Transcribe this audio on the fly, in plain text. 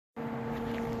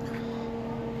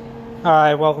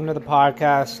Hi, welcome to the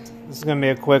podcast. This is going to be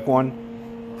a quick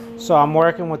one. So I'm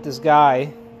working with this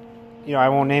guy. I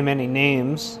won't name any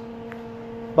names.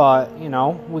 But,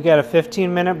 we get a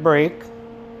 15-minute break.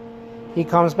 He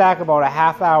comes back about a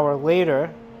half hour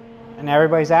later, and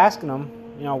everybody's asking him,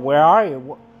 where are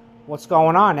you? What's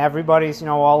going on? Everybody's,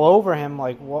 all over him,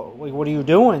 like, what are you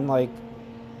doing? Like,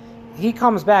 he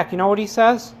comes back, you know what he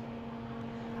says?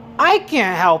 I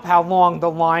can't help how long the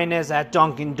line is at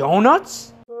Dunkin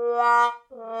Donuts.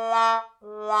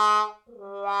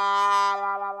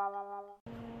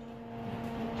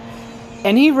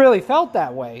 And he really felt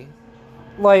that way.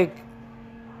 Like,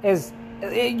 as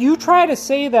you try to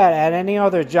say that at any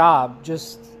other job,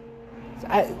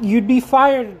 you'd be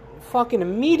fired fucking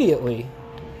immediately.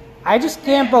 I just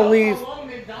can't believe how long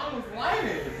McDonald's line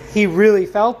is. He really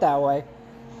felt that way.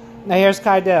 Now here's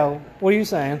Kydell. What are you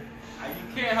saying?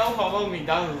 You can't help how long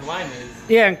McDonald's line is.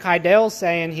 Yeah, and Kydell's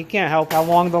saying he can't help how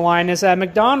long the line is at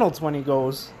McDonald's when he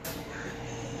goes.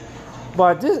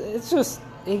 But it's just,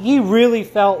 he really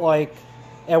felt like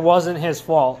it wasn't his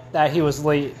fault that he was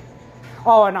late.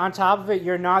 Oh, and on top of it,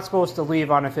 you're not supposed to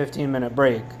leave on a 15-minute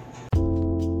break.